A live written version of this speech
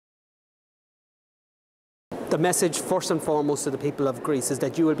The message, first and foremost, to the people of Greece is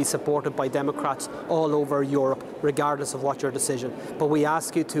that you will be supported by Democrats all over Europe, regardless of what your decision. But we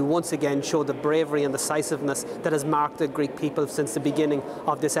ask you to once again show the bravery and decisiveness that has marked the Greek people since the beginning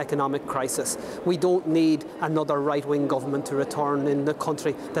of this economic crisis. We don't need another right-wing government to return in the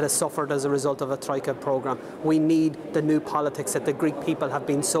country that has suffered as a result of a Troika programme. We need the new politics that the Greek people have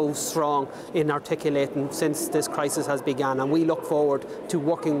been so strong in articulating since this crisis has begun, and we look forward to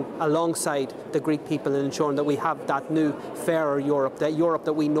working alongside the Greek people and ensuring that we have that new, fairer Europe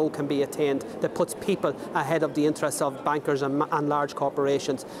that we know can be attained, that puts people ahead of the interests of bankers and large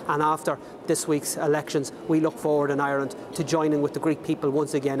corporations. And after this week's elections, we look forward in Ireland to joining with the Greek people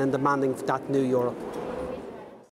once again in demanding that new Europe.